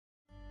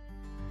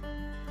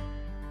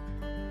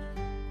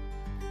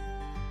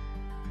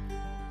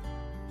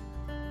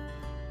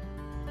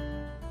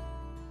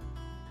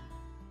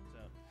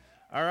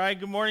All right,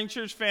 good morning,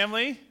 church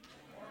family. Good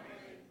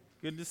morning.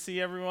 Good to see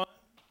everyone.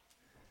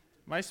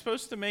 Am I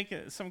supposed to make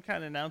some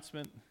kind of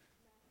announcement?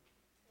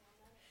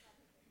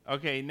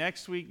 Okay,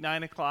 next week,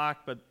 9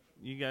 o'clock, but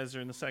you guys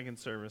are in the second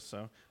service,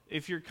 so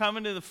if you're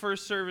coming to the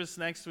first service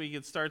next week,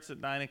 it starts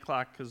at 9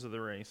 o'clock because of the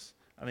race.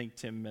 I think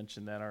Tim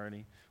mentioned that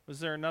already. Was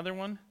there another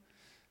one?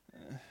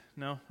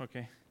 No?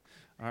 Okay.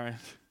 All right.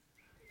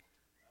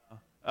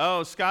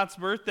 Oh, Scott's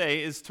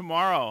birthday is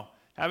tomorrow.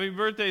 Happy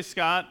birthday,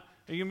 Scott.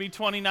 Are you going to be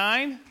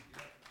 29?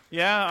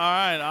 Yeah, all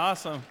right,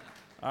 awesome.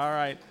 All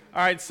right.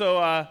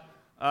 So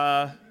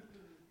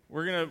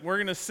we're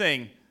gonna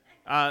sing.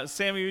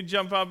 Sammy, you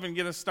jump up and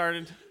get us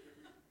started.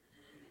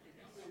 I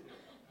would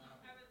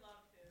love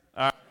to.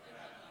 All right.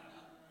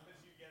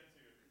 Unless you get to.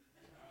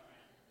 All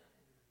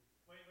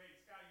right. Wait,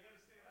 Scott, you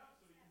gotta stand up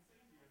so we can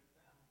sing to you.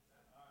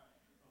 All right.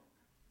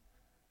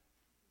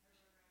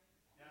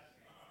 Yes.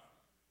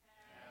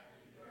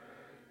 Happy birthday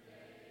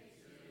to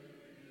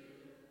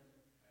you.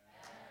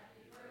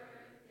 Happy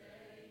birthday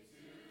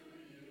to you.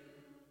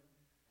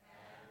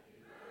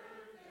 Happy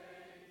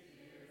birthday,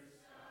 dear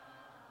Scott.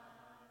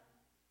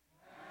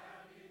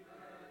 Happy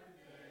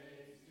birthday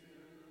to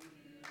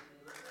you.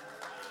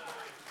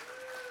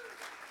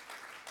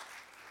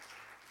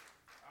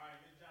 All right,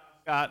 good job,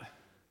 Scott.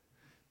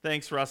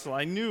 Thanks, Russell.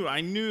 I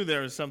knew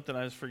there was something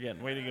I was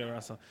forgetting. Way to go,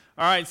 Russell.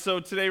 All right, so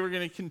today we're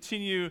going to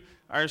continue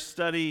our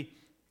study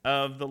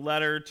of the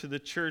letter to the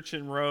church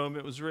in Rome.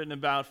 It was written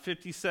about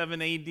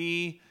 57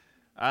 A.D.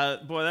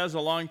 Boy, that was a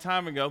long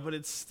time ago, but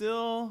it's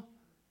still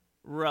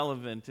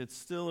relevant. It's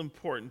still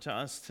important to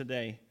us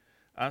today.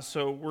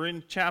 So we're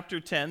in chapter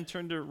 10.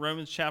 Turn to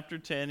Romans chapter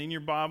 10. In your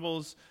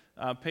Bibles,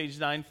 page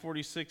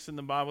 946 in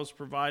the Bibles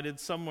provided,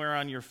 somewhere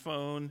on your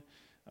phone.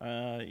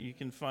 You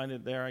can find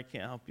it there. I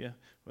can't help you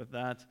with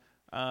that.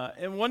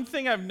 And one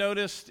thing I've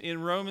noticed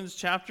in Romans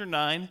chapter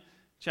 9,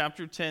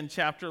 chapter 10,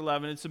 chapter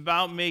 11, it's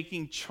about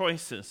making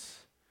choices.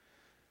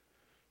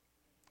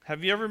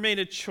 Have you ever made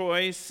a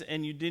choice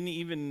and you didn't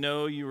even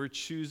know you were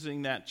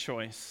choosing that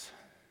choice?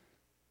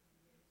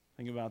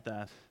 Think about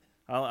that.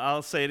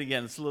 I'll say it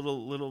again. It's a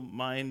little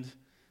mind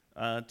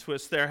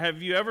twist there.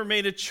 Have you ever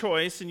made a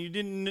choice and you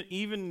didn't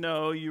even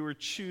know you were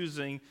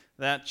choosing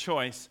that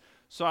choice?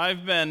 So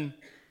I've been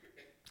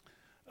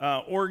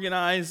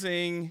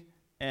organizing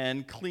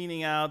and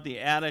cleaning out the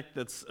attic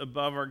that's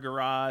above our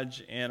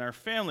garage and our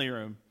family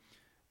room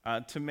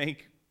to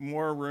make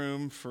more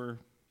room for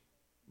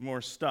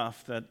more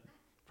stuff that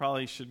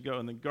probably should go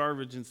in the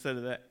garbage instead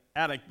of the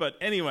attic. But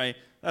anyway,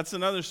 that's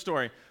another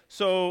story.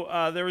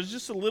 So there was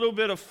just a little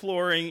bit of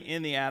flooring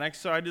in the attic,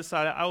 so I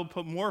decided I would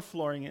put more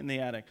flooring in the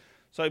attic.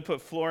 So I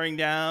put flooring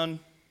down.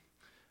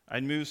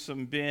 I'd move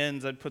some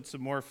bins. I'd put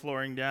some more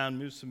flooring down,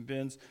 move some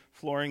bins,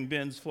 flooring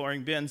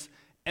bins.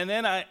 And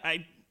then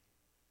I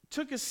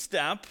took a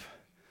step.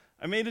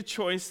 I made a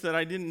choice that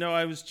I didn't know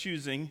I was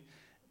choosing,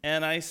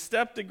 and I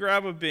stepped to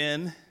grab a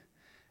bin,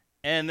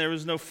 and there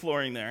was no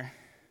flooring there.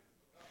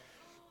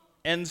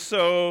 And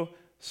so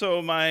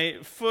my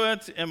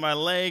foot and my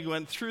leg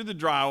went through the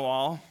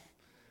drywall,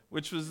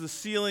 which was the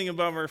ceiling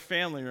above our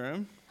family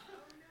room,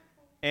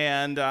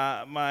 and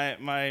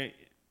my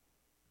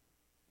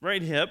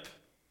right hip,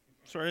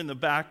 sort of in the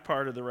back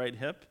part of the right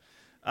hip,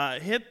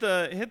 hit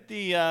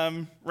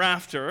the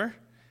rafter.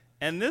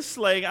 And this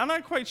leg, I'm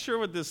not quite sure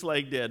what this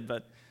leg did,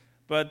 but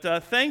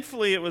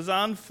thankfully it was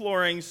on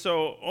flooring,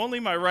 so only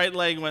my right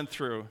leg went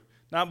through.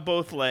 Not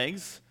both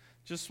legs,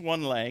 just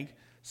one leg.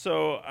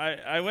 So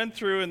I went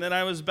through, and then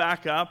I was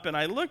back up, and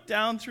I looked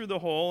down through the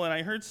hole, and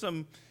I heard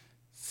some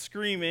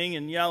screaming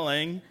and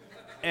yelling,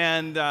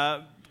 and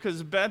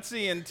because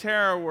Betsy and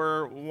Tara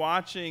were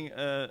watching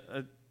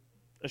a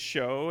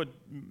show, a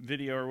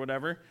video or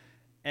whatever,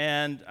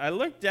 and I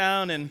looked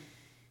down, and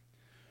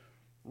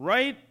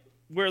right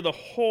where the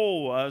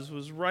hole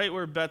was right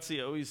where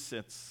Betsy always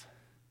sits.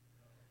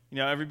 You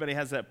know, everybody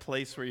has that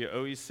place where you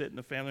always sit in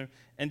the family room.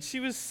 And she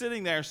was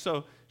sitting there,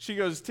 so she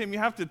goes, Tim, you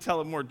have to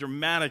tell it more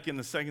dramatic in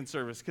the second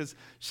service, because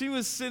she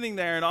was sitting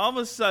there, and all of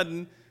a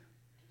sudden,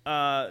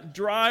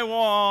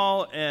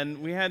 drywall, and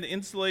we had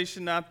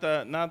insulation, not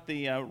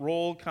the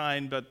roll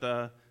kind, but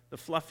the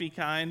fluffy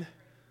kind.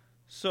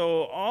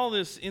 So all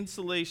this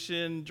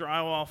insulation,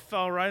 drywall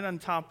fell right on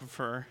top of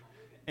her,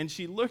 and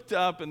she looked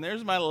up, and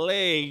there's my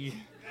leg.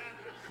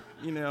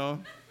 You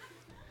know,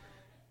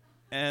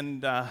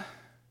 and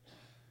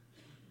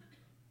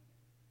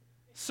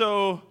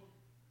so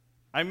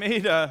I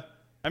made a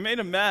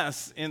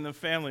mess in the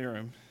family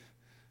room.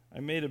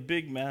 I made a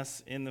big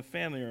mess in the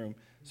family room.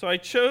 So I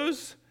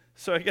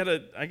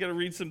gotta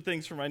read some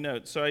things from my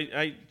notes. So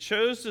I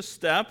chose to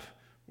step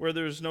where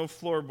there's no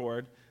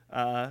floorboard.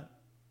 I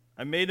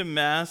made a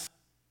mess.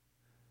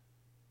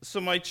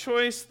 So my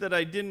choice that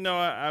I didn't know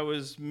I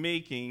was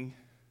making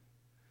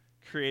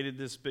created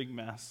this big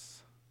mess.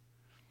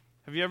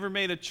 Have you ever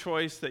made a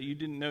choice that you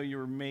didn't know you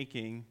were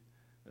making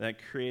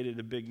that created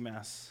a big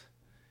mess?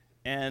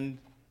 And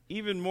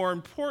even more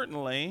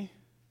importantly,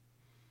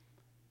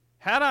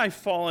 Had I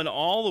fallen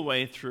all the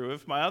way through,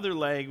 if my other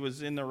leg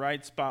was in the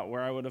right spot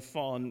where I would have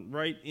fallen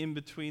right in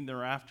between the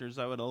rafters,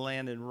 I would have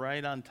landed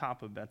right on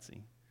top of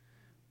Betsy.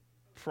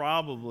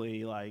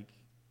 Probably like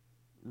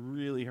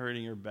really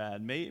hurting her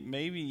bad,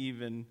 maybe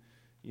even,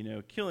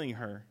 killing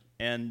her.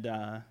 And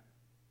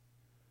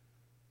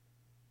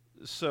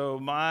so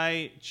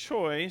my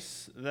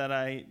choice that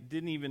I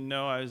didn't even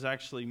know I was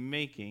actually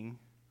making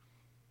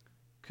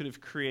could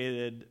have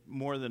created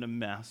more than a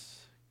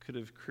mess, could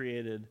have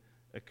created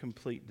a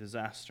complete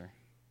disaster.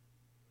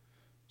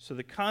 So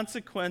the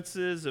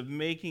consequences of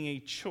making a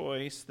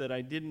choice that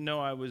I didn't know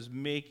I was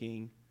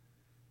making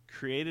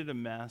created a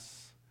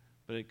mess,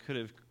 but it could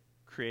have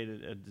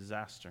created a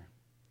disaster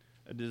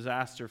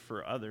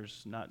for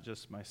others, not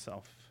just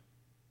myself.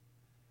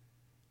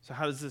 So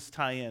how does this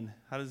tie in?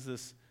 How does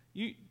this?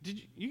 You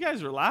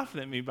guys were laughing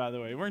at me, by the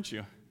way, weren't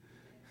you?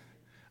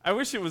 I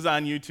wish it was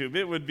on YouTube.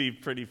 It would be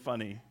pretty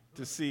funny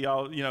to see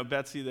all,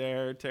 Betsy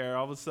there, Tara,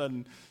 all of a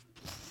sudden.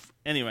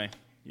 Anyway,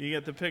 you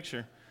get the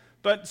picture.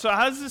 But so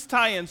how does this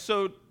tie in?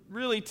 So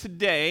really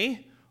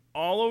today,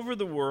 all over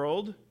the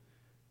world,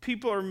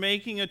 people are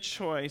making a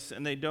choice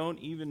and they don't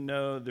even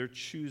know they're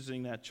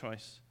choosing that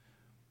choice.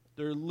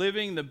 They're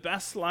living the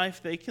best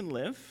life they can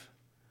live,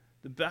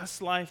 the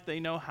best life they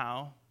know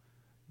how,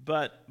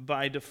 but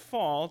by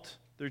default,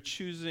 they're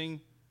choosing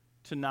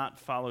to not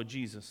follow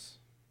Jesus.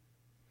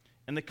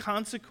 And the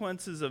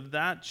consequences of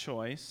that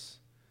choice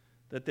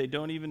that they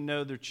don't even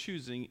know they're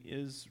choosing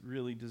is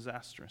really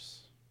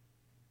disastrous.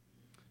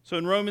 So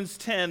in Romans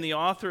 10, the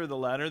author of the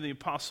letter, the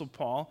Apostle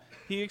Paul,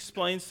 he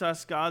explains to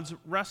us God's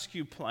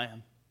rescue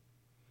plan.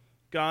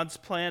 God's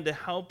plan to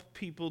help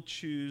people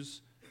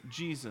choose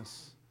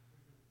Jesus.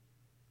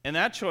 And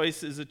that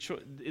choice is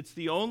it's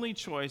the only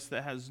choice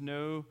that has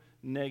no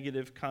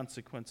negative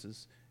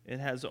consequences.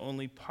 It has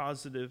only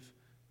positive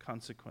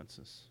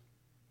consequences.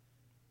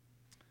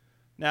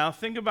 Now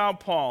think about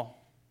Paul.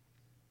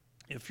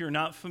 If you're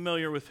not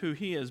familiar with who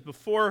he is,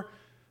 before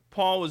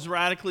Paul was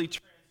radically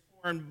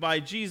transformed by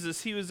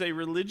Jesus, he was a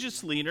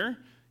religious leader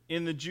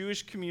in the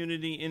Jewish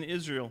community in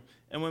Israel.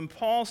 And when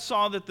Paul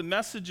saw that the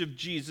message of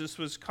Jesus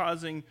was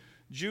causing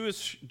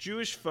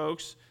Jewish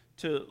folks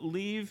to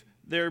leave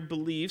their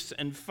beliefs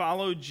and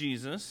follow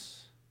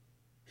Jesus,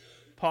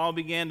 Paul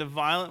began to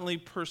violently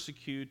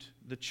persecute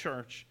the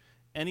church.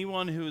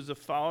 Anyone who is a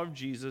follower of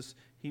Jesus,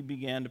 he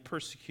began to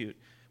persecute.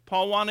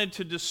 Paul wanted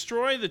to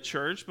destroy the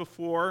church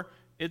before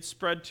it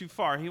spread too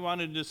far. He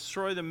wanted to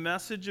destroy the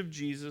message of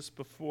Jesus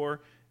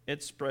before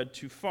it spread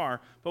too far.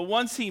 But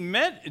once he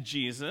met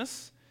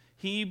Jesus,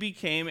 he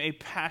became a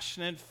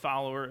passionate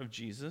follower of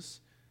Jesus,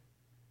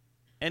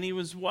 and he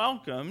was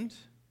welcomed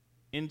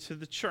into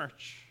the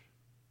church.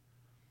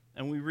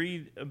 And we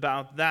read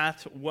about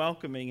that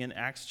welcoming in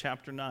Acts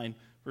chapter 9,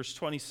 verse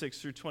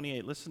 26 through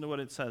 28. Listen to what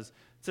it says.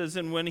 It says,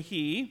 "And when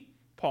he,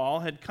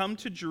 Paul, had come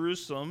to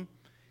Jerusalem,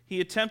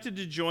 he attempted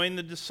to join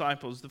the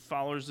disciples, the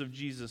followers of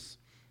Jesus.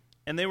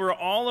 And they were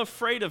all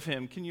afraid of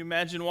him." Can you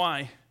imagine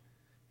why?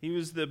 He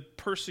was the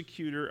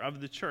persecutor of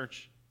the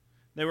church.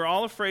 They were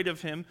all afraid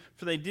of him,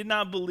 for they did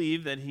not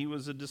believe that he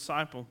was a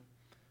disciple.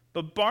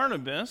 But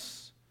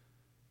Barnabas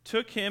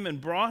took him and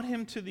brought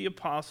him to the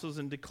apostles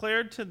and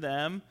declared to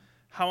them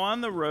how on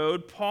the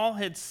road Paul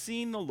had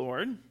seen the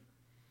Lord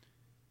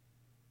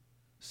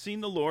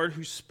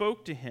who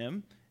spoke to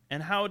him,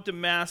 and how at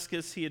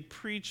Damascus he had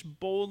preached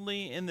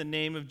boldly in the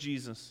name of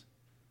Jesus.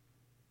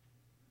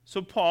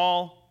 So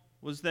Paul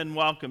was then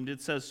welcomed. It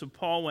says, so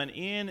Paul went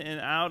in and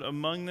out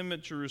among them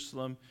at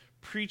Jerusalem,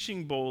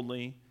 preaching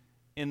boldly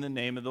in the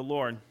name of the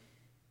Lord.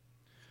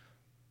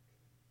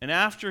 And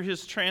after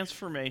his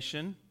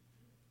transformation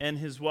and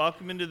his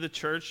welcome into the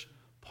church,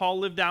 Paul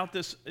lived out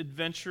this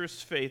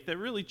adventurous faith that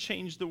really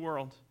changed the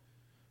world.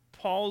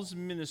 Paul's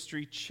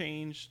ministry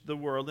changed the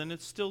world, and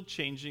it's still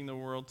changing the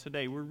world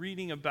today. We're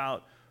reading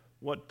about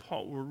what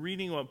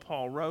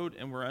Paul wrote,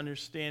 and we're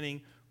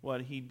understanding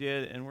what he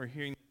did, and we're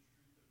hearing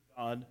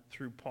God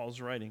through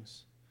Paul's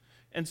writings.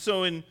 And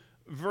so in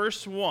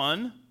verse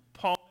 1,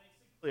 Paul makes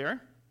it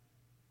clear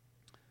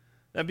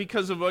that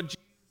because of what Jesus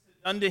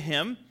had done to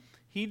him,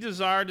 he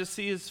desired to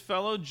see his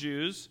fellow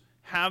Jews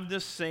have the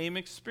same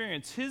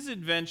experience. His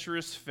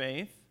adventurous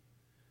faith,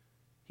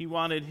 he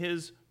wanted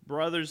his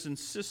brothers and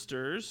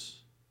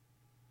sisters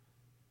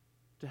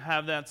to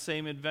have that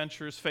same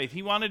adventurous faith.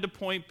 He wanted to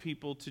point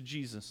people to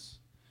Jesus.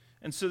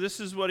 And so this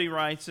is what he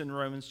writes in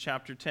Romans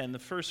chapter 10, the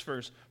first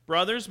verse.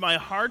 "Brothers, my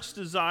heart's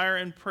desire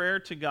and prayer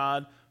to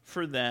God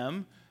for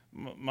them,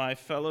 my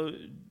fellow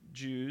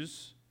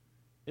Jews,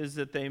 is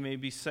that they may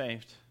be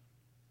saved."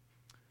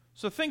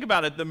 So think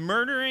about it. The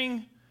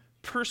murdering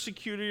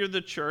persecutor of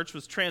the church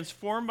was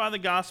transformed by the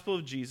gospel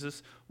of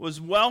Jesus, was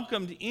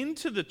welcomed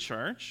into the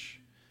church,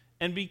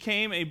 and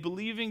became a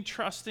believing,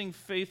 trusting,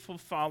 faithful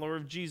follower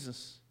of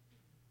Jesus.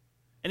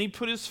 And he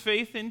put his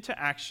faith into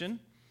action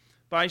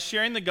by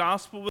sharing the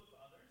gospel with others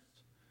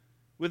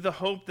with the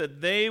hope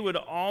that they would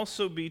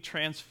also be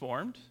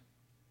transformed,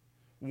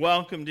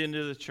 welcomed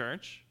into the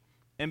church,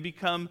 and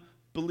become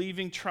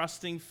believing,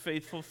 trusting,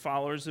 faithful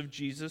followers of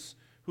Jesus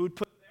who would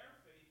put their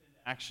faith in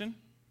action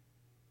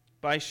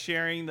by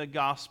sharing the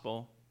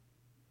gospel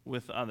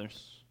with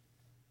others.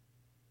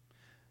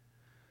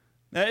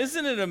 Now,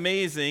 isn't it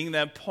amazing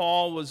that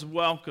Paul was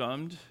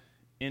welcomed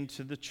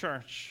into the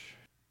church?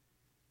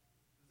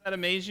 Does that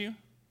amaze you?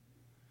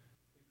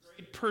 The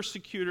great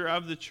persecutor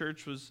of the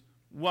church was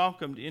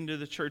welcomed into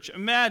the church.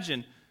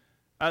 Imagine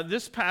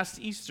this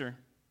past Easter,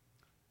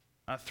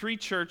 3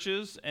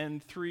 churches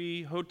and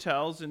 3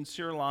 hotels in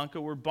Sri Lanka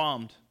were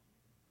bombed.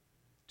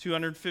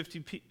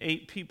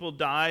 258 people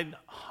died,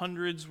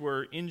 hundreds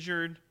were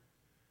injured.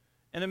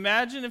 And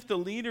imagine if the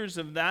leaders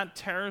of that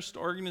terrorist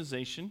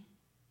organization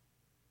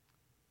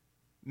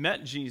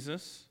met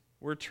Jesus,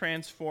 were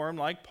transformed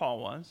like Paul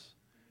was,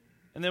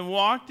 and then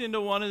walked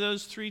into one of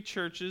those 3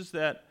 churches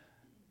that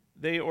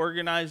they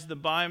organized the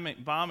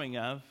bombing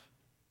of.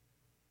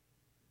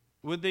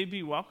 Would they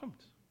be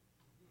welcomed?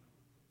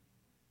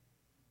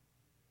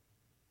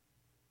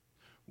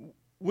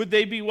 Would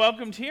they be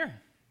welcomed here?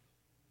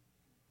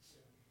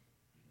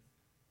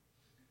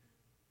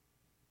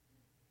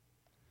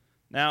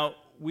 Now,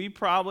 we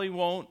probably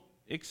won't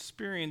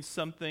experience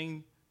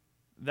something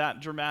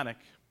that dramatic.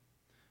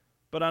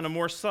 But on a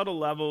more subtle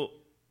level,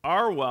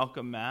 our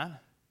welcome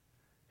mat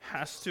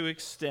has to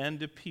extend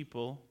to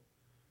people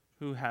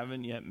who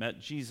haven't yet met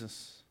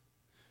Jesus.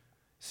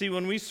 See,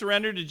 when we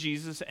surrender to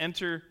Jesus,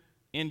 enter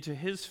into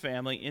his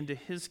family, into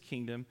his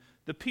kingdom,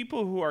 the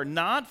people who are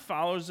not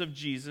followers of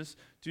Jesus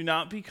do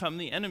not become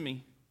the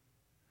enemy.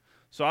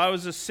 So I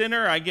was a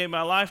sinner, I gave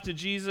my life to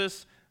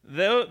Jesus.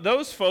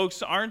 Those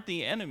folks aren't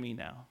the enemy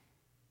now.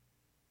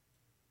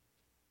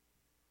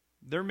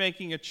 They're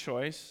making a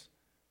choice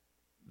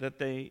that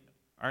they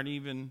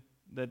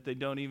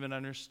don't even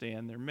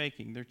understand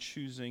they're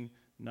choosing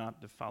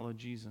not to follow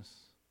Jesus.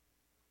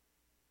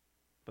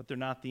 But they're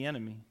not the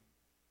enemy.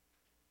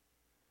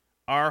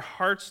 Our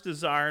heart's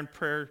desire and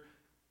prayer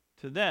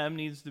to them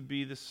needs to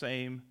be the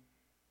same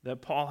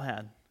that Paul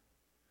had.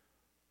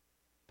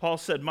 Paul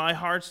said, "My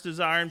heart's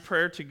desire and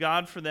prayer to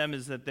God for them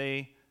is that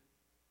they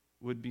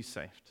would be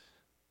saved."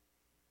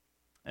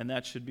 And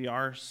that should be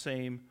our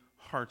same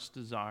heart's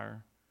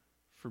desire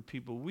for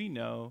people we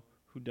know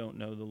who don't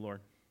know the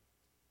Lord.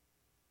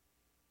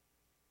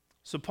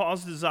 So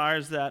Paul's desire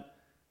is that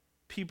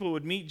people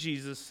would meet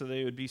Jesus so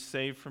they would be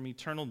saved from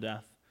eternal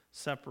death,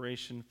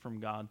 separation from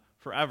God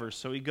forever.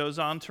 So he goes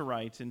on to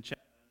write in verse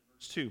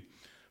 2,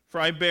 "For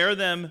I bear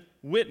them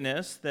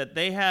witness that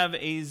they have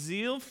a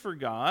zeal for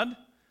God,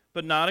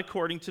 but not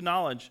according to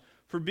knowledge.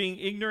 For being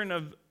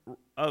ignorant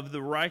of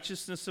the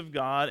righteousness of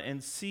God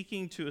and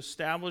seeking to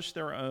establish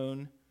their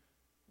own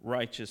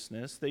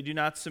righteousness, they do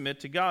not submit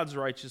to God's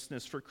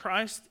righteousness. For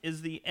Christ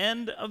is the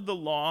end of the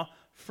law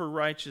for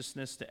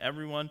righteousness to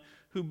everyone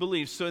who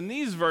believes." So in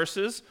these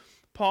verses,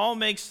 Paul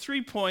makes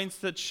 3 points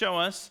that show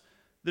us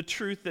the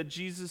truth that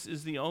Jesus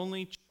is the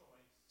only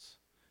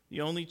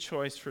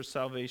choice for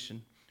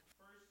salvation.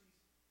 First,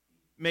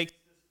 he makes this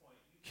point.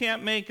 You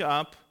can't make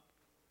up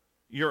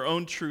your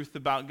own truth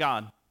about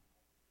God.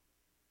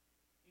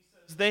 He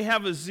says they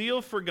have a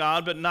zeal for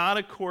God, but not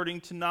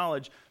according to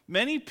knowledge.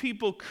 Many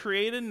people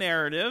create a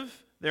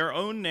narrative, their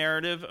own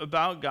narrative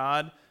about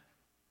God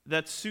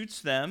that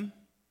suits them,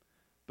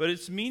 but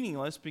it's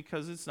meaningless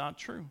because it's not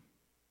true.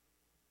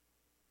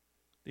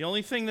 The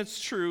only thing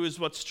that's true is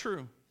what's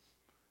true,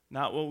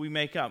 not what we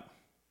make up.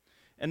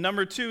 And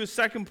number 2,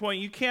 second point,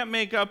 you can't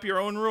make up your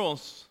own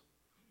rules.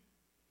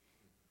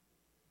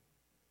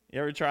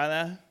 You ever try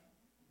that?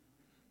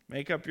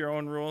 Make up your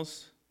own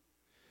rules?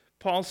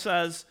 Paul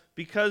says,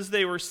 because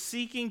they were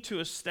seeking to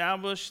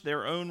establish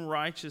their own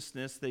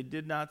righteousness, they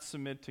did not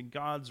submit to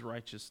God's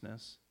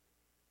righteousness.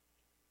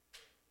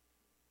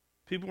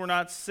 People were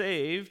not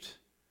saved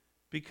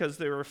because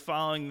they were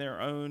following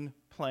their own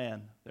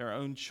plan, their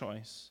own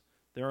choice,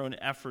 their own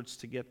efforts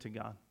to get to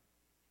God,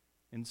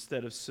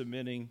 instead of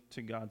submitting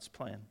to God's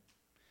plan.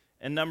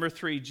 And number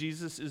 3,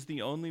 Jesus is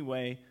the only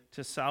way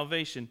to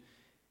salvation.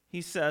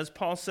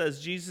 Paul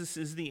says, Jesus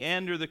is the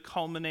end or the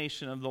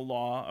culmination of the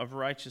law of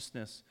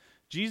righteousness.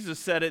 Jesus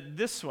said it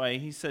this way.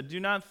 He said, "Do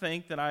not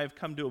think that I have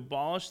come to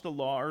abolish the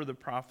law or the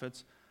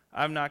prophets.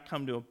 I have not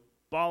come to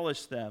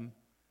abolish them,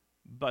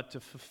 but to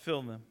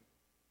fulfill them."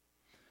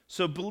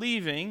 So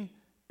believing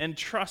and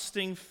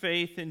trusting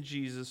faith in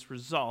Jesus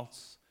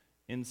results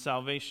in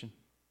salvation.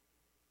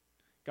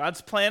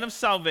 God's plan of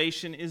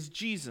salvation is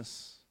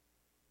Jesus.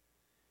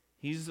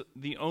 He's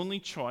the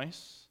only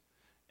choice.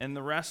 And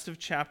the rest of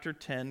chapter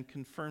 10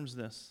 confirms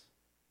this.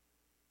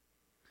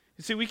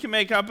 You see, we can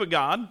make up a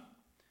God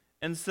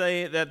and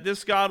say that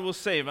this God will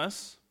save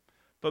us,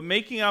 but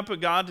making up a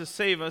God to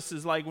save us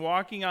is like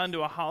walking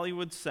onto a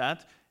Hollywood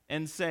set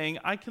and saying,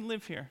 "I can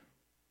live here."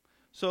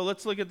 So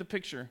let's look at the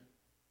picture.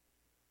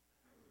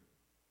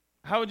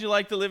 How would you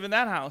like to live in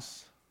that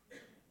house?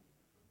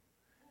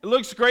 It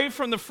looks great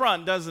from the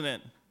front, doesn't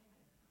it?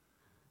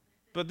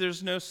 But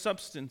there's no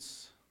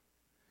substance.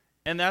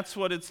 And that's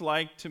what it's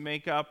like to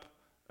make up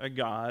a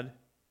God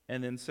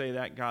and then say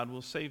that God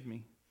will save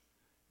me.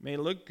 It may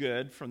look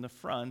good from the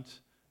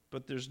front,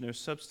 but there's no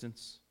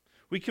substance.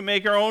 We can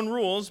make our own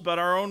rules, but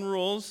our own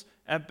rules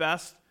at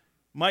best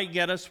might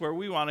get us where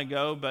we want to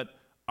go, but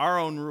our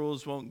own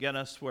rules won't get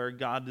us where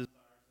God desires us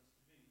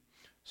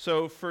to be.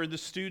 So for the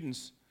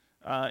students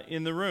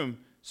in the room,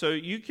 so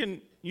you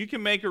can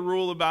make a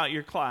rule about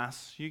your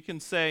class. You can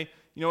say,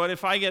 you know what,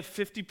 if I get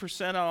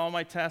 50% on all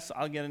my tests,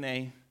 I'll get an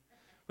A.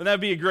 Wouldn't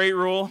that be a great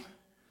rule?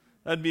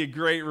 That'd be a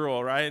great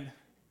rule, right?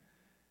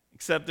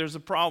 Except there's a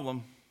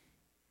problem.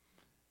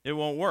 It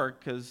won't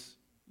work because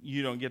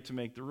you don't get to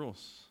make the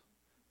rules.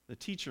 The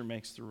teacher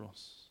makes the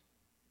rules.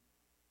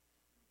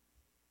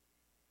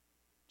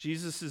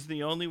 Jesus is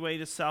the only way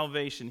to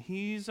salvation.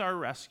 He's our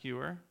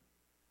rescuer,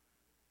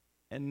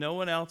 and no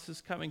one else is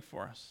coming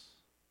for us.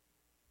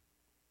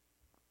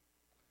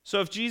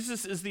 So if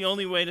Jesus is the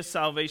only way to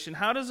salvation,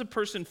 how does a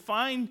person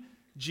find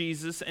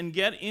Jesus and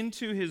get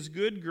into his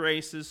good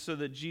graces so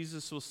that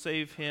Jesus will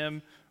save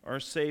him or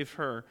save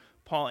her?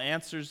 Paul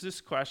answers this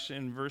question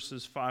in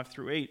verses 5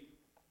 through 8.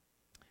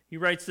 He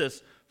writes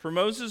this, "For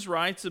Moses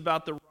writes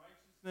about the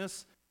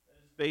righteousness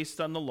that is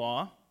based on the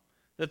law,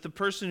 that the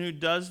person who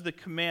does the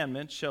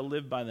commandment shall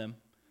live by them.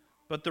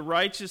 But the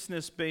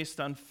righteousness based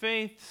on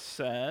faith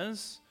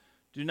says,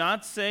 do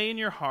not say in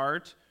your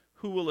heart,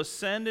 who will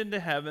ascend into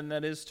heaven,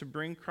 that is to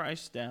bring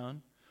Christ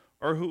down,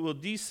 or who will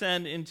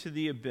descend into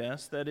the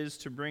abyss, that is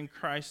to bring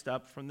Christ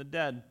up from the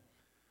dead.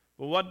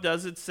 But what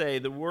does it say?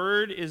 The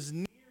word is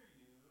near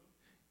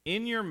you,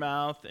 in your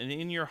mouth and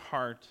in your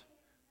heart.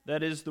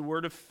 That is the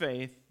word of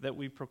faith that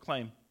we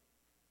proclaim."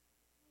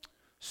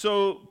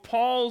 So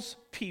Paul's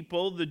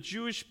people, the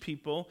Jewish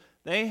people,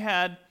 they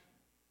had,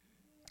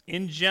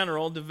 in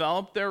general,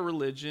 developed their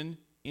religion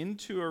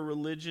into a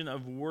religion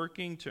of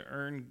working to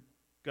earn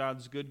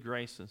God's good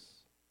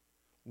graces.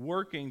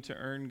 Working to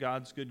earn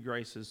God's good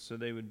graces so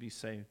they would be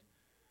saved.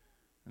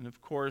 And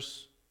of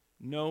course,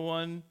 no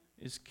one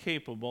is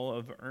capable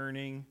of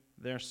earning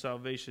their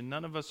salvation.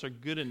 None of us are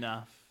good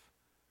enough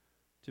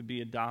to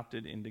be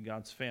adopted into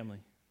God's family.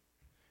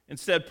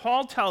 Instead,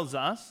 Paul tells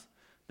us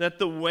that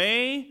the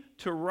way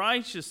to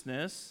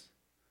righteousness,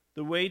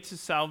 the way to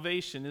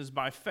salvation, is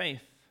by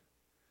faith.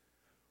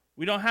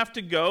 We don't have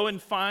to go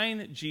and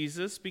find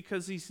Jesus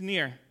because he's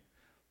near.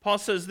 Paul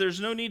says there's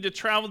no need to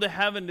travel to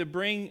heaven to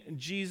bring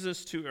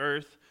Jesus to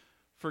earth,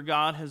 for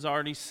God has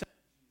already sent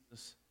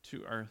Jesus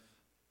to earth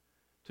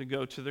to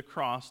go to the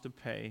cross to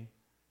pay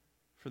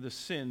for the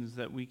sins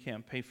that we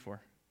can't pay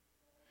for.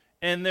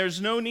 And there's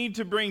no need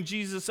to bring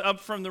Jesus up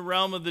from the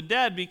realm of the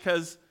dead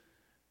because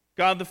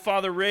God the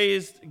Father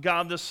raised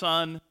God the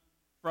Son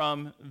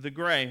from the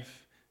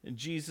grave. And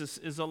Jesus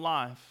is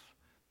alive.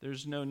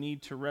 There's no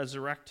need to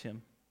resurrect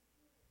him.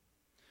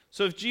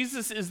 So if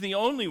Jesus is the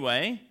only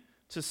way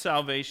to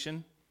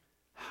salvation,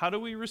 how do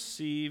we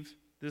receive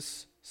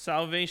this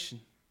salvation?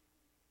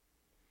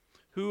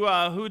 Who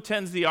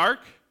attends the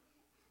ark?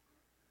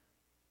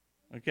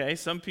 Okay,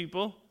 some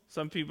people.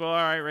 All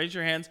right, raise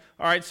your hands.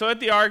 All right, so at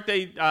the ark,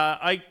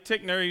 Ike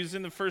Tickner, who's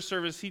in the first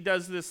service, he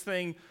does this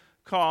thing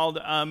called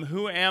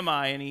Who Am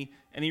I?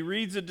 And he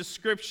reads a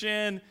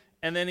description,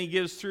 and then he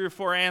gives 3 or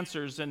 4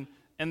 answers. And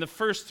the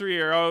first 3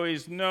 are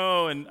always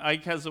no, and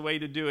Ike has a way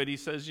to do it. He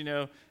says,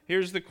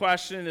 here's the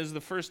question, is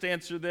the first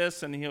answer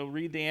this? And he'll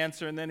read the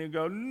answer, and then he'll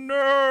go,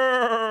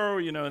 no,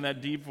 in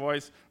that deep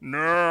voice. No,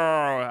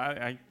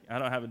 I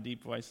don't have a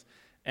deep voice.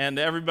 And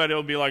everybody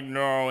will be like,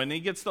 no. And he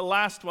gets the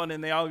last one,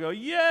 and they all go,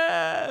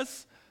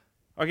 yes.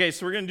 Okay,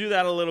 so we're going to do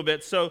that a little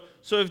bit. So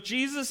if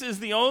Jesus is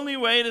the only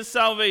way to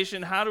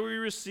salvation, how do we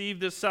receive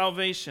this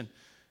salvation?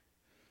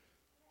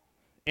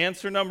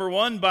 Answer number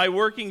 1, by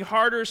working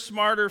harder,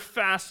 smarter,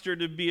 faster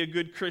to be a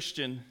good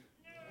Christian.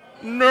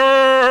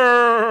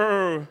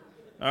 No!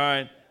 All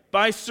right.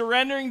 By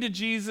surrendering to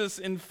Jesus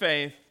in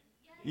faith.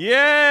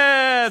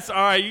 Yes! All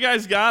right, you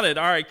guys got it.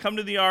 All right, come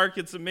to the ark.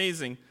 It's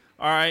amazing.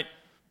 All right.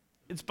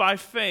 It's by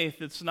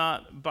faith. It's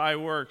not by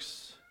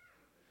works.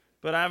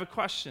 But I have a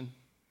question.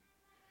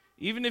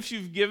 Even if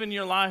you've given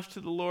your life to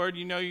the Lord,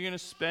 you're going to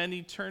spend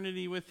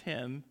eternity with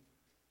him.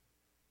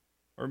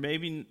 Or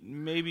maybe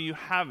you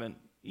haven't.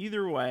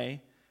 Either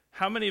way,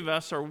 how many of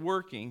us are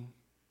working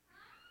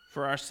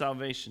for our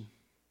salvation?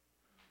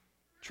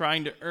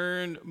 Trying to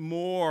earn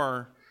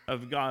more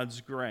of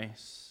God's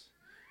grace.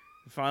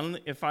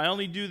 If I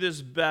only do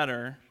this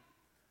better,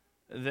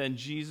 then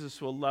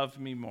Jesus will love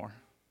me more.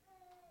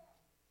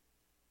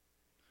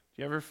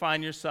 Do you ever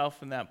find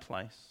yourself in that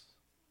place?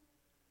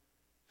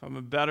 If I'm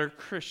a better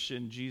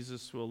Christian,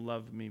 Jesus will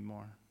love me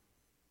more.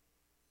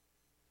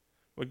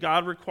 What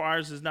God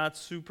requires is not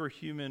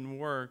superhuman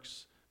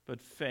works, but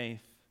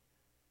faith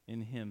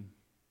in him.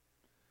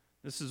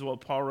 This is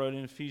what Paul wrote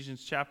in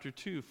Ephesians chapter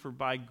 2. For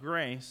by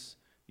grace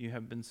you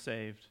have been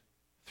saved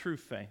through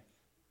faith.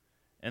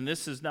 And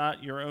this is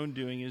not your own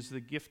doing, it is the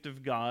gift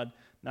of God,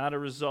 not a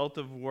result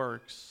of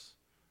works,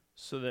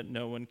 so that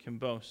no one can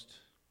boast.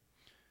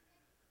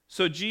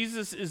 So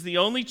Jesus is the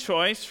only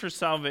choice for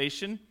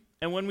salvation.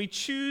 And when we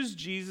choose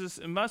Jesus,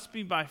 it must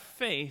be by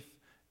faith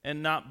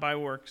and not by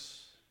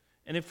works.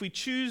 And if we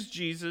choose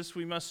Jesus,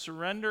 we must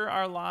surrender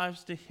our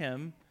lives to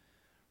him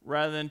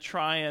rather than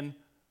try and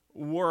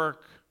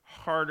work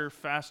harder,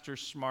 faster,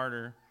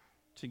 smarter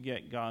to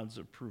get God's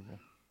approval.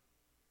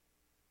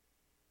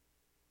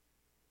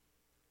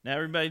 Now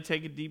everybody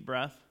take a deep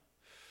breath.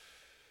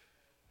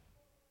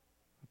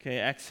 Okay,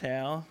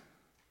 exhale.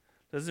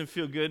 Doesn't it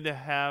feel good to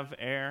have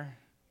air?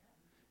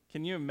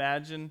 Can you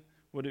imagine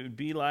what it would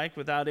be like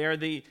without air?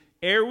 The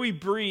air we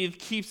breathe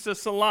keeps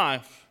us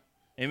alive.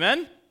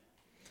 Amen?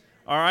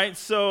 All right,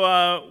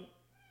 so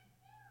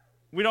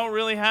we don't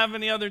really have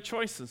any other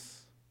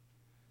choices.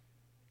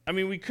 I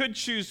mean, we could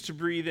choose to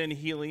breathe in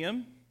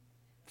helium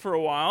for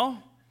a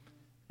while,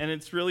 and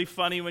it's really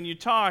funny when you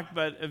talk,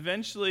 but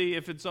eventually,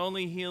 if it's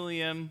only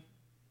helium,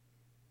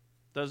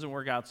 it doesn't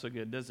work out so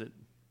good, does it?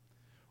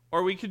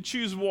 Or we could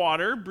choose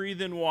water,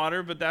 breathe in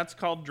water, but that's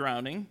called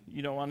drowning.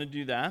 You don't want to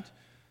do that.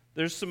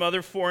 There's some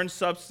other foreign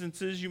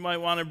substances you might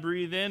want to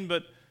breathe in,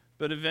 but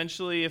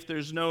eventually, if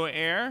there's no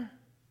air,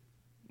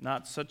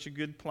 not such a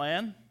good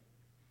plan.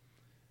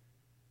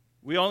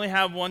 We only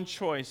have one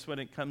choice when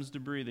it comes to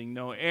breathing.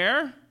 No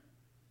air,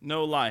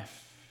 no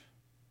life.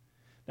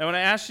 Now, when I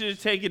asked you to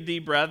take a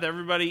deep breath,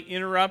 everybody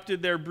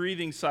interrupted their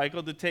breathing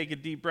cycle to take a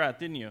deep breath,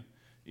 didn't you?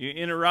 You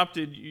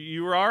interrupted.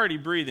 You were already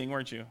breathing,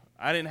 weren't you?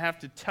 I didn't have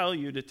to tell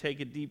you to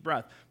take a deep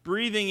breath.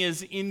 Breathing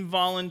is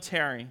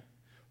involuntary.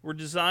 We're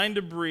designed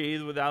to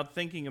breathe without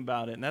thinking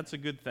about it, and that's a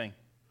good thing.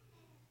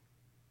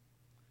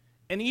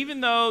 And even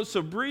though,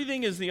 so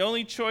breathing is the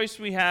only choice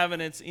we have,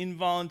 and it's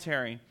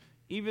involuntary.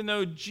 Even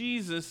though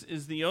Jesus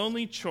is the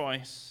only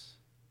choice,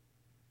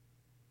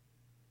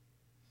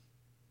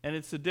 and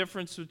it's the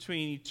difference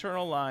between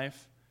eternal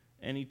life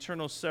and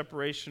eternal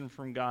separation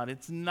from God,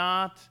 it's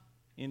not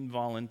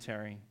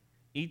involuntary.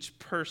 Each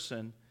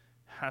person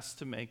has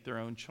to make their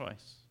own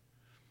choice.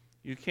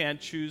 You can't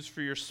choose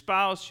for your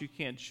spouse, you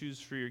can't choose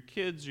for your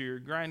kids or your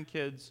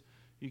grandkids,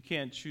 you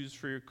can't choose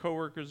for your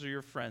coworkers or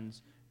your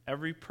friends.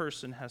 Every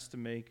person has to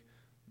make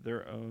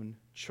their own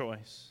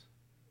choice.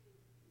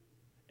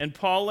 And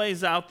Paul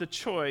lays out the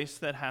choice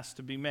that has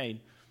to be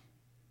made.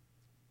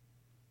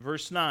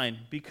 Verse 9,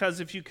 because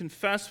if you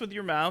confess with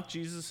your mouth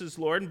Jesus is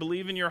Lord and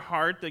believe in your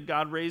heart that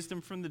God raised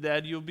him from the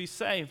dead, you'll be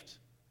saved.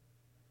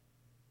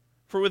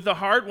 For with the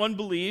heart one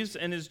believes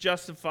and is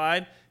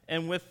justified,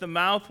 and with the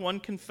mouth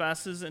one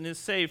confesses and is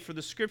saved. For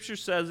the scripture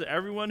says that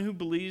everyone who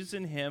believes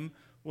in him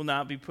will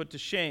not be put to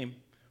shame.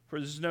 For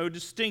there's no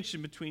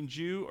distinction between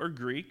Jew or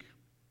Greek.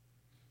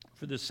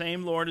 For the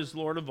same Lord is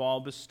Lord of all,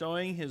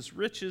 bestowing his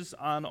riches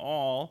on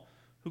all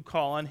who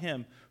call on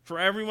him. For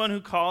everyone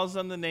who calls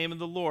on the name of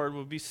the Lord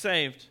will be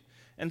saved.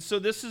 And so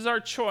this is our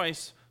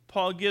choice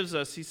Paul gives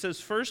us. He says,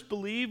 first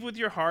believe with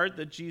your heart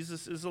that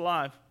Jesus is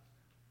alive.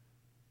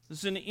 This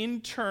is an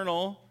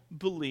internal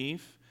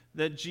belief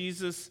that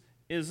Jesus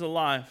is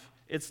alive.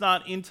 It's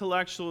not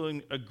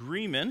intellectual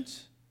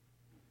agreement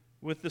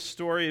with the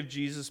story of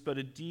Jesus, but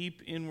a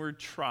deep inward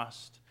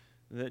trust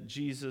that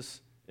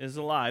Jesus is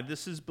alive.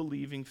 This is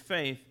believing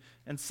faith.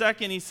 And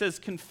second, he says,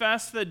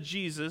 confess that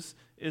Jesus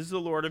is the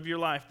Lord of your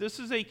life. This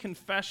is a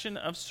confession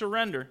of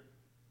surrender.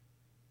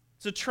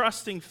 It's a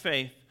trusting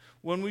faith.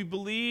 When we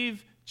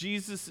believe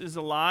Jesus is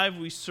alive,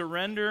 we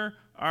surrender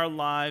our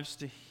lives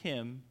to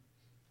him,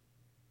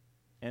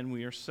 and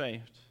we are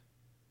saved.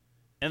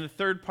 And the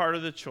third part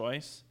of the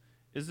choice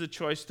is the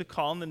choice to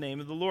call on the name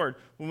of the Lord.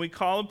 When we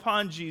call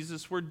upon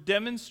Jesus, we're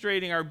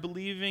demonstrating our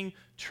believing,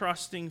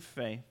 trusting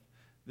faith.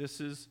 This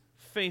is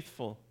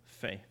faithful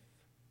faith.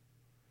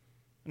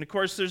 And of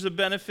course, there's a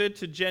benefit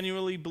to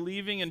genuinely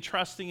believing and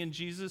trusting in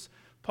Jesus.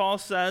 Paul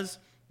says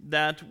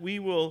that we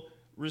will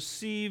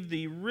receive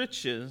the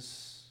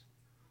riches.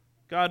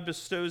 God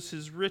bestows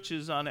his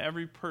riches on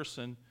every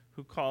person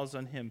who calls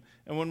on him.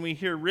 And when we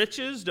hear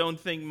riches, don't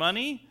think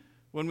money.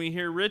 When we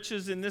hear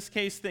riches, in this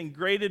case, think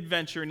great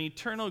adventure, an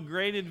eternal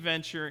great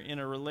adventure in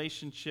a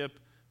relationship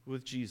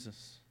with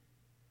Jesus.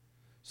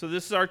 So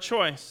this is our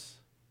choice.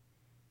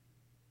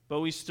 But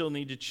we still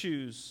need to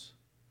choose.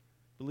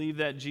 Believe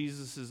that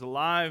Jesus is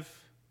alive,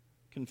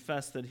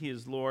 confess that he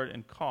is Lord,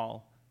 and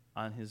call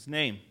on his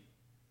name.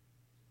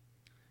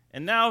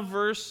 And now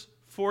verse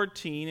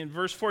 14. In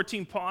verse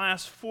 14, Paul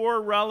asks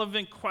 4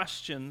 relevant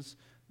questions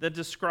that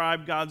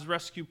describe God's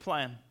rescue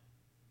plan.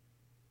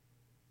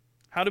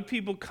 How do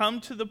people come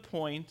to the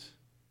point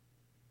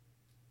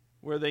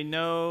where they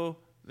know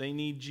they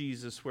need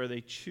Jesus, where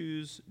they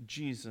choose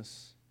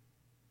Jesus?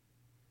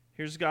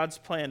 Here's God's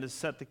plan to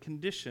set the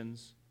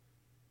conditions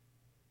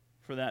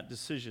for that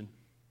decision.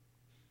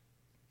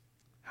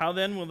 How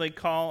then will they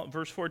call,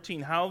 verse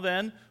 14, how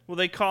then will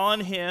they call on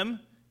him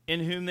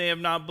in whom they have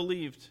not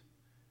believed?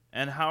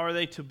 And how are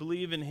they to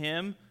believe in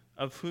him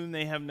of whom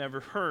they have never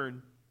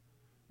heard?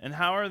 And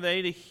how are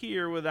they to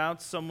hear without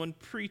someone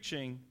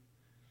preaching?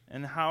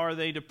 And how are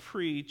they to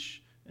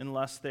preach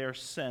unless they are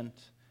sent?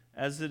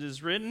 As it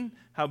is written,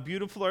 how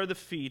beautiful are the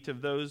feet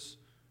of those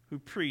who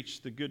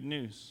preach the good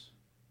news.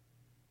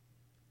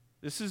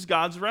 This is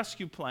God's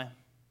rescue plan.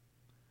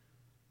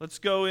 Let's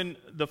go in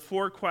the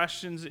 4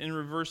 questions in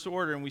reverse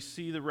order, and we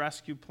see the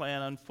rescue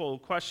plan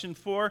unfold. Question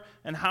 4,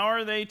 and how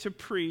are they to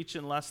preach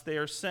unless they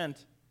are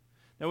sent?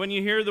 Now, when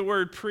you hear the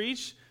word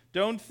preach,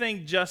 don't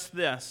think just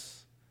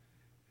this.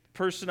 The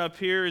person up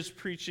here is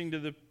preaching to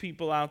the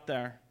people out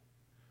there.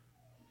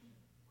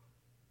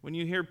 When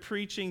you hear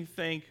preaching,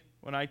 think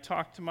when I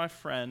talk to my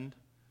friend,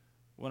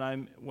 when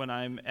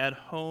I'm at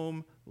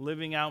home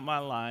living out my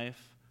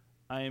life,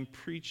 I am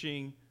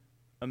preaching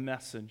a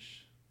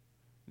message.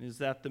 And is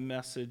that the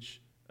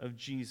message of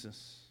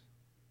Jesus?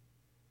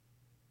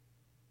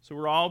 So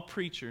we're all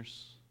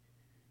preachers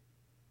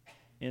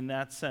in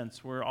that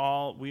sense. We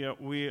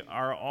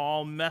are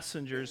all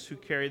messengers who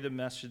carry the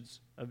message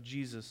of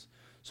Jesus.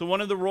 So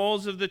one of the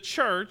roles of the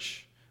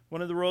church,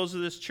 one of the roles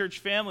of this church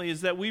family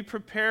is that we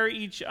prepare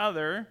each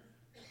other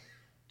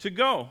to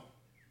go.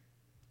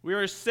 We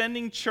are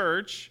sending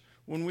church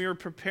when we are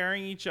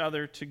preparing each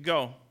other to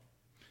go.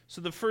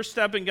 So the first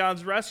step in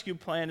God's rescue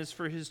plan is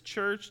for his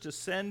church to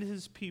send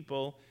his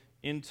people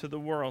into the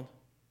world.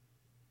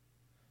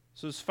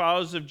 So as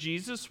followers of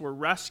Jesus, we're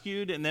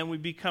rescued, and then we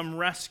become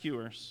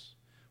rescuers.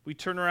 We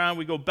turn around,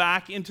 we go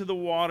back into the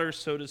water,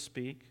 so to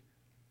speak,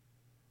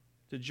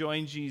 to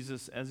join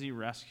Jesus as he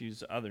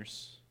rescues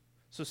others.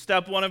 So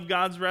step one of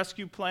God's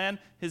rescue plan,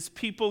 his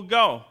people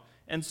go.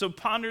 And so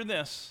ponder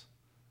this.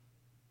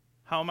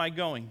 How am I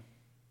going?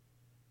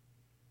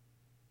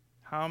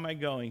 How am I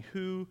going?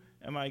 Who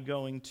am I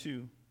going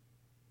to?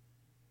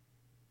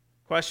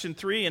 Question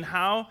 3, and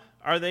how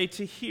are they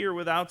to hear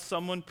without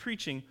someone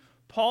preaching?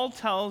 Paul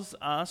tells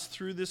us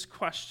through this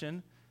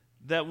question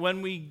that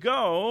when we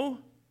go,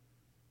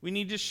 we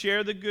need to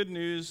share the good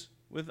news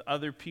with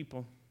other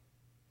people.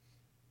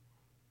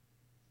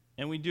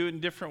 And we do it in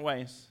different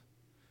ways.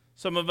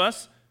 Some of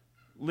us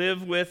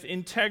live with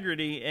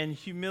integrity and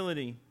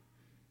humility.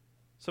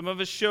 Some of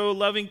us show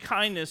loving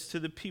kindness to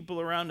the people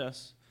around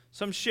us.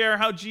 Some share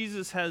how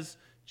Jesus has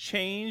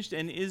changed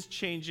and is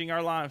changing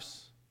our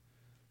lives.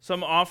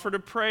 Some offer to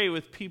pray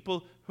with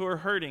people who are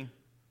hurting.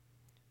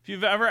 If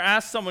you've ever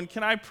asked someone,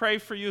 can I pray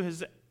for you?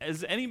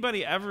 Has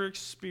anybody ever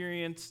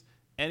experienced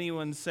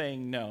anyone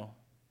saying no?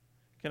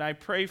 Can I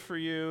pray for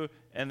you?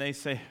 And they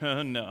say,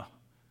 oh, no,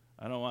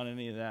 I don't want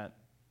any of that.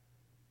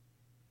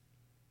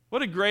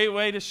 What a great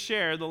way to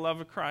share the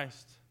love of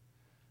Christ.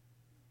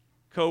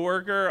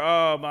 Coworker,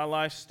 oh, my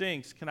life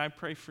stinks. Can I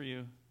pray for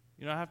you?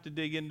 You don't have to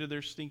dig into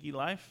their stinky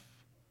life.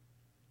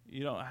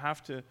 You don't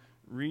have to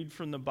read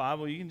from the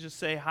Bible. You can just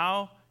say,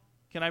 how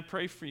can I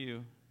pray for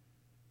you?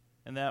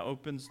 And that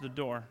opens the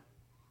door.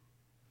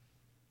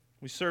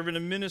 We serve in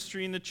a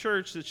ministry in the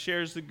church that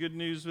shares the good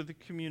news with the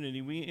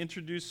community. We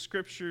introduce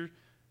Scripture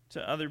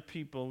to other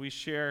people. We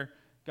share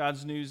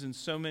God's good news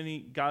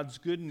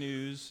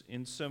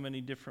in so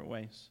many different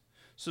ways.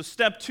 So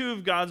step 2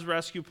 of God's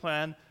rescue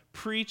plan,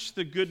 preach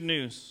the good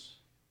news.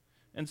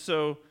 And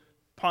so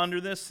ponder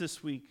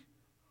this week.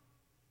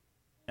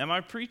 Am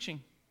I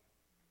preaching?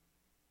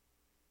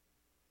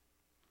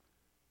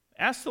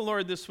 Ask the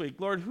Lord this week,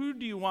 Lord, who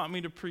do you want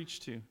me to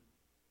preach to?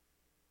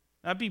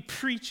 Not be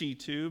preachy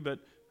to, but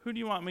who do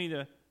you want me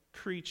to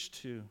preach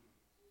to?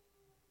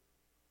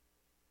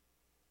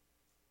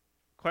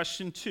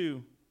 Question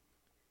 2.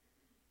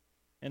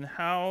 And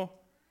how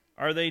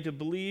are they to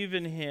believe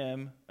in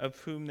him of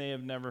whom they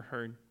have never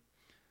heard?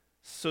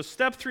 So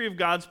step 3 of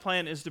God's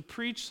plan is to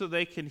preach so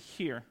they can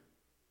hear.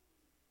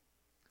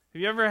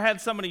 Have you ever had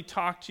somebody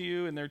talk to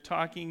you and they're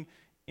talking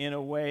in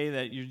a way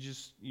that you're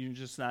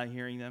just not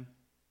hearing them?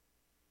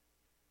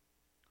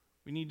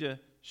 We need to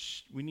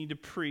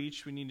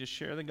preach, we need to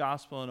share the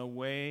gospel in a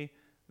way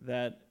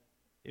that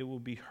it will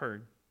be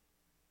heard.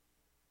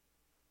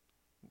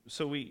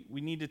 So we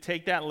need to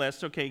take that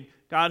list. Okay,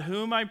 God,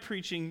 who am I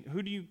preaching?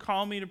 Who do you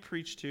call me to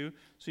preach to?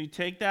 So you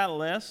take that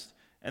list,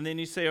 and then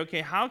you say,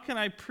 okay, how can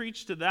I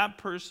preach to that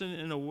person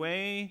in a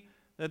way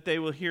that they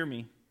will hear me?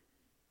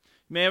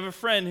 You may have a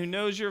friend who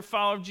knows you're a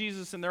follower of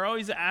Jesus, and they're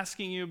always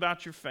asking you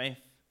about your faith.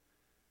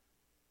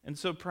 And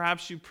so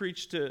perhaps you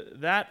preach to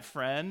that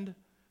friend.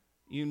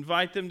 You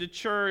invite them to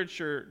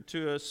church or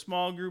to a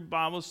small group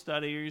Bible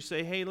study, or you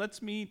say, hey,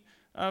 let's meet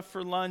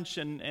for lunch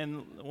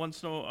and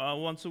once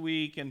a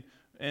week and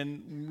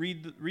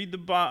read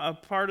the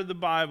part of the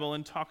Bible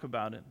and talk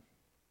about it.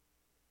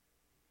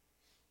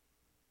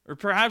 Or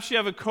perhaps you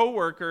have a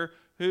coworker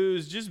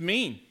who's just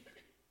mean.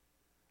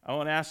 I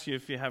won't ask you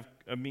if you have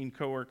a mean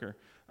coworker.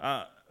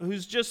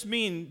 Who's just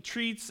mean,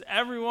 treats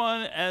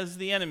everyone as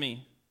the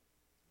enemy.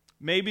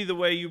 Maybe the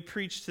way you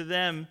preach to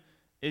them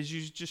is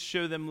you just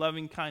show them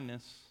loving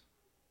kindness.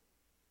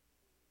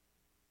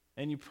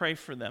 And you pray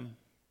for them.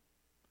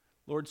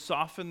 Lord,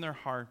 soften their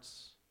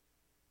hearts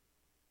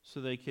so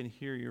they can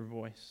hear your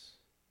voice.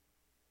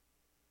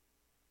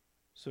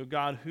 So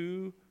God,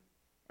 who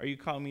are you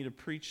calling me to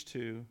preach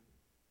to?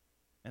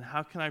 And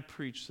how can I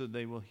preach so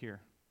they will hear?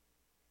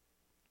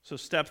 So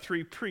step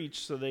 3,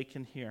 preach so they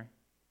can hear.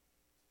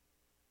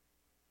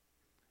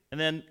 And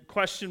then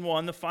question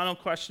 1, the final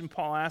question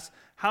Paul asks,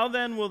 how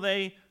then will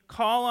they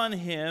call on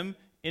him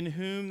in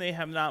whom they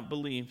have not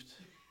believed?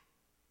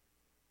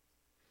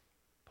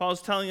 Paul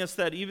is telling us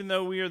that even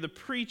though we are the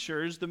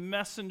preachers, the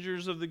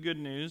messengers of the good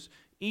news,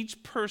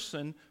 each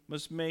person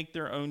must make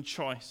their own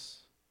choice.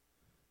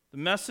 The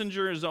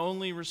messenger is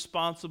only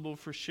responsible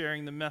for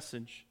sharing the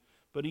message,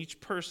 but each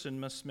person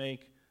must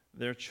make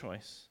their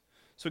choice.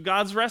 So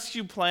God's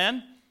rescue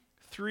plan,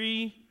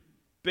 3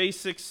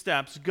 basic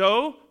steps.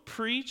 Go,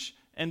 preach,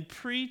 and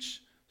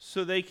preach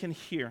so they can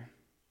hear.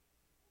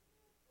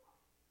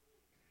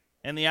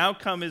 And the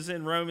outcome is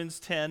in Romans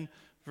 10,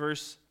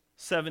 verse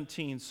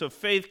 17. So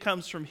faith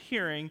comes from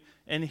hearing,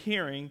 and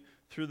hearing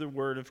through the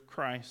word of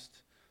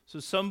Christ. So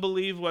some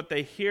believe what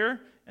they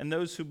hear, and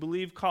those who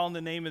believe call in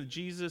the name of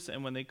Jesus,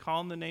 and when they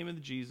call in the name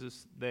of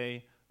Jesus,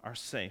 they are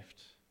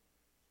saved.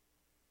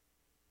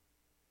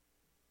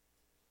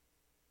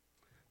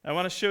 I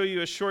want to show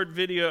you a short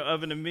video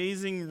of an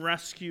amazing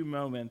rescue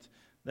moment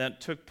that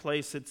took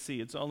place at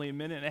sea. It's only a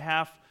minute and a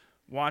half.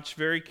 Watch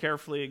very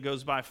carefully. It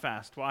goes by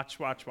fast. Watch.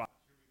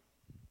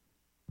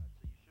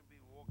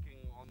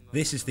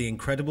 This is the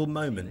incredible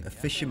moment a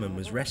fisherman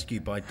was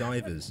rescued by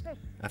divers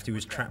after he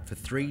was trapped for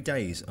 3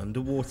 days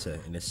underwater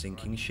in a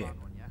sinking ship.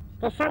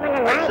 He's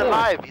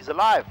alive. He's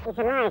alive.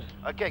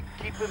 Okay,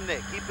 keep him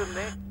there.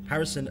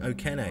 Harrison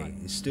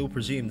Okene is still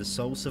presumed the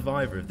sole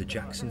survivor of the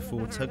Jackson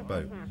 4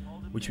 tugboat,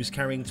 which was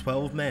carrying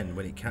 12 men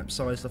when it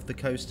capsized off the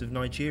coast of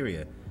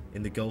Nigeria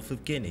in the Gulf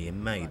of Guinea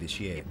in May this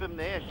year. Keep him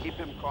there and keep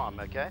him calm,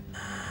 okay?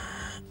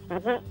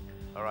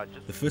 All right.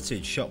 The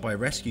footage shot by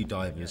rescue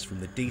divers from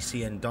the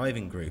DCN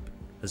diving group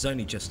has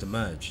only just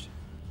emerged.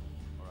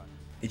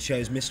 It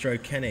shows Mr.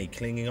 Okene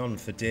clinging on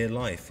for dear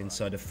life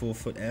inside a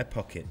 4-foot air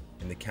pocket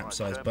in the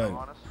capsized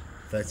boat,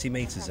 30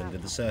 meters under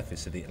the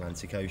surface of the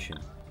Atlantic Ocean.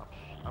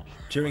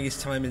 During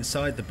his time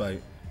inside the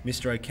boat,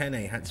 Mr.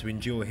 Okene had to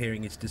endure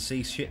hearing his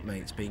deceased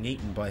shipmates being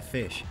eaten by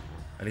fish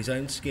and his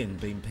own skin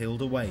being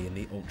peeled away in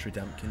the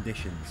ultra-damp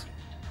conditions.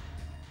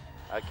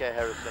 Okay,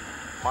 Harrison.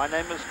 My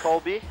name is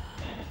Colby.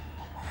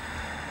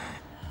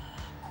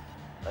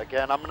 Okay,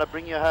 and I'm going to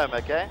bring you home,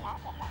 okay?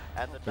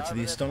 But to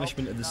the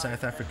astonishment of the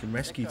South African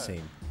rescue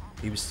team,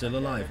 he was still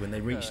alive when they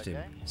reached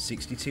him,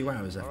 62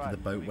 hours after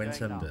the boat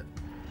went under.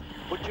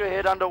 Put your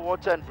head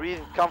underwater and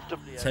breathe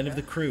comfortably. 10 of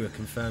the crew are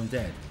confirmed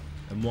dead,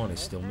 and 1 is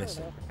still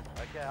missing.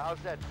 Okay, how's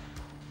that?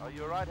 Are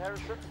you alright,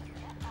 Harrison?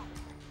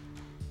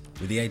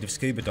 With the aid of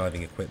scuba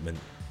diving equipment,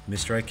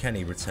 Mr.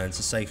 Okene returned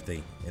to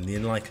safety in the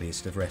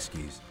unlikeliest of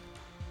rescues.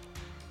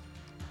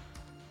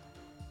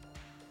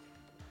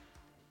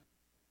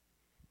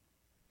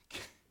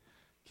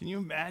 Can you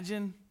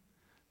imagine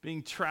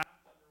being trapped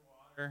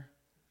underwater,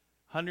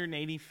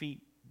 180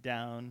 feet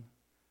down,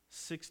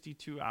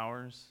 62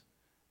 hours,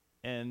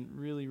 and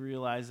really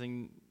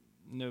realizing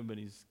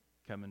nobody's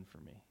coming for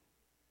me?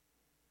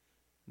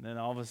 And then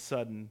all of a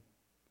sudden,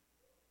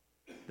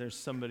 there's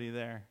somebody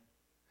there.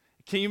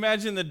 Can you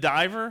imagine the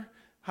diver?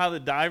 How the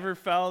diver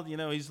felt? You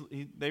know,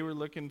 they were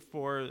looking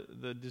for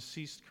the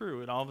deceased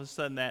crew, and all of a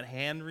sudden that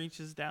hand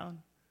reaches down.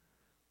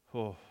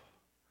 Oh,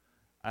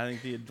 I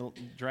think the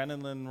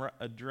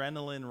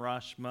adrenaline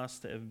rush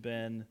must have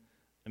been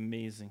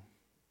amazing.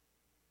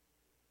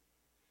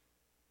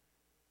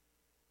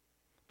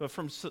 But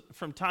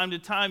from time to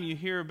time, you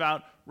hear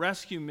about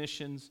rescue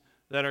missions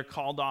that are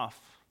called off.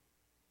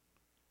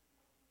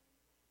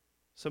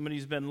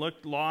 Somebody's been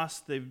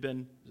lost, they've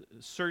been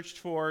searched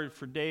for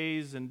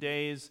days and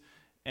days,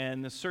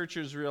 and the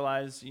searchers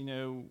realize,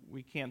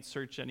 we can't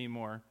search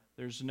anymore.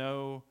 There's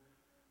no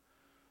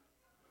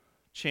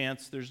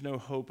chance, there's no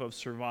hope of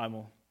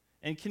survival.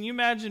 And can you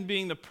imagine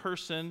being the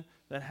person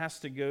that has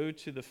to go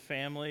to the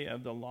family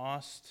of the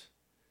lost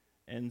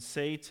and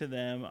say to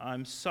them,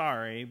 I'm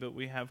sorry, but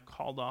we have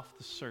called off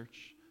the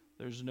search.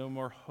 There's no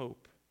more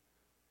hope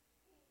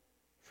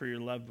for your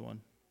loved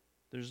one.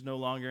 There's no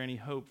longer any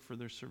hope for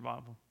their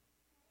survival.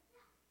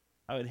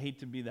 I would hate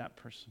to be that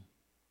person.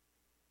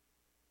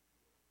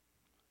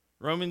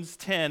 Romans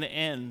 10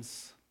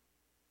 ends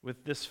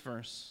with this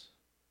verse.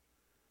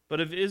 But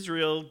of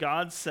Israel,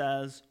 God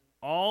says,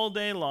 all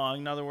day long,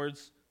 in other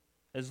words,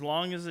 as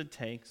long as it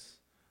takes,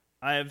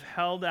 I have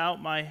held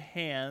out my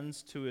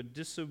hands to a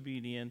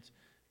disobedient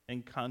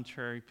and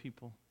contrary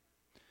people.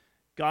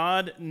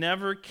 God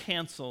never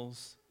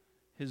cancels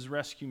his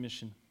rescue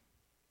mission.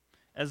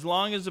 As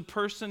long as a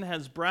person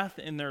has breath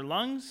in their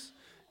lungs,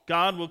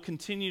 God will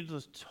continue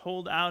to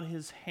hold out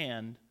his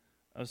hand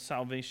of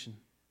salvation.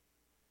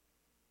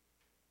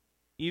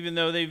 Even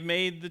though they've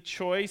made the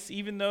choice,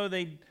 even though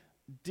they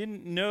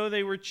didn't know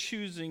they were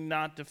choosing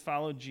not to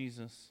follow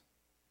Jesus,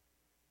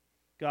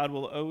 God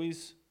will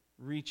always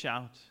reach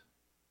out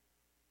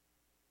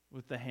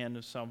with the hand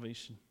of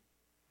salvation.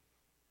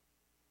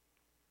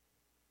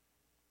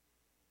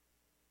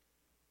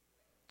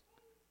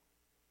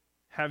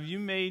 Have you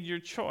made your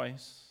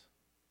choice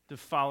to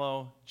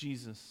follow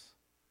Jesus,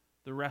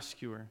 the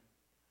rescuer,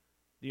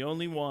 the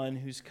only one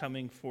who's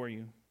coming for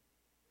you?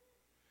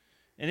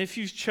 And if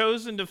you've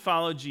chosen to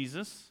follow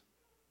Jesus,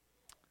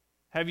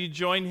 have you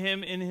joined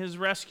him in his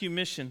rescue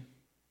mission?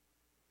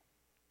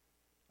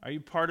 Are you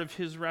part of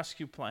his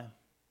rescue plan?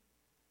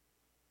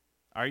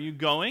 Are you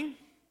going?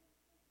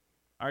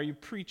 Are you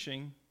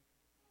preaching?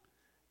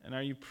 And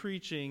are you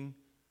preaching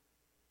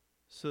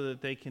so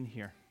that they can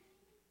hear?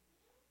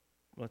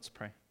 Let's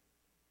pray.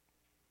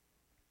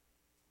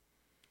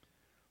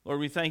 Lord,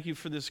 we thank you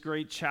for this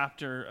great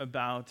chapter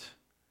about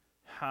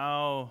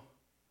how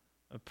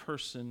a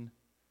person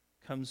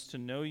comes to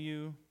know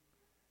you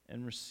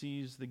and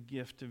receives the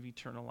gift of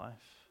eternal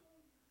life.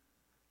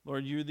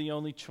 Lord, you're the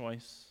only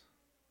choice.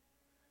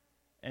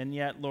 And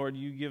yet, Lord,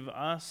 you give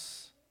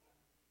us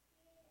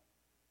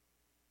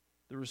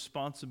the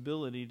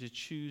responsibility to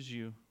choose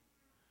you.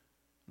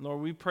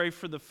 Lord, we pray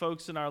for the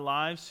folks in our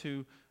lives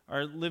who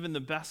are living the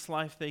best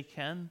life they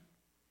can,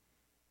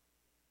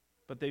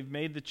 but they've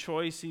made the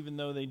choice, even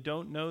though they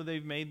don't know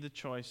they've made the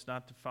choice,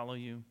 not to follow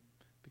you,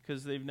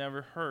 because they've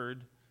never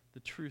heard the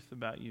truth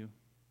about you.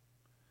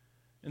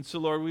 And so,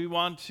 Lord, we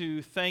want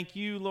to thank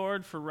you,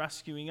 Lord, for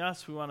rescuing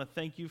us. We want to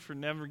thank you for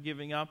never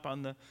giving up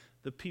on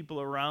the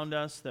people around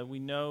us that we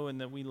know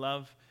and that we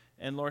love.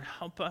 And, Lord,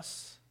 help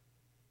us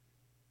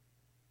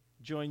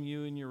join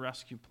you in your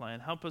rescue plan.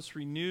 Help us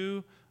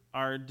renew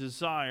our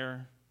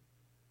desire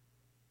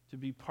to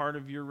be part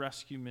of your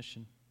rescue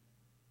mission,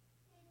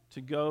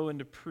 to go and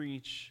to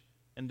preach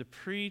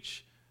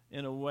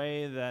in a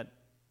way that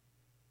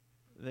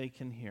they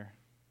can hear.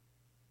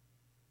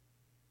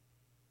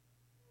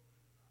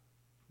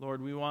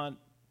 Lord, we want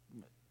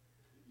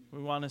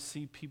to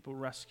see people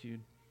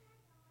rescued,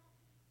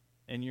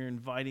 and you're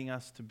inviting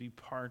us to be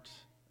part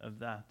of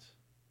that.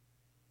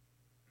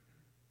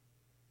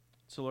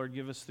 So, Lord,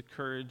 give us the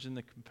courage and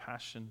the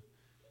compassion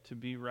to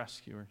be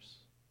rescuers.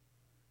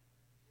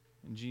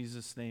 In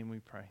Jesus' name we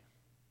pray.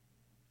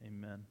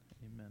 Amen.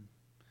 Amen.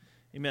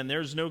 Amen.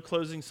 There's no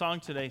closing song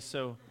today,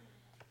 so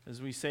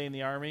as we say in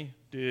the Army,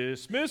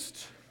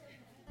 dismissed.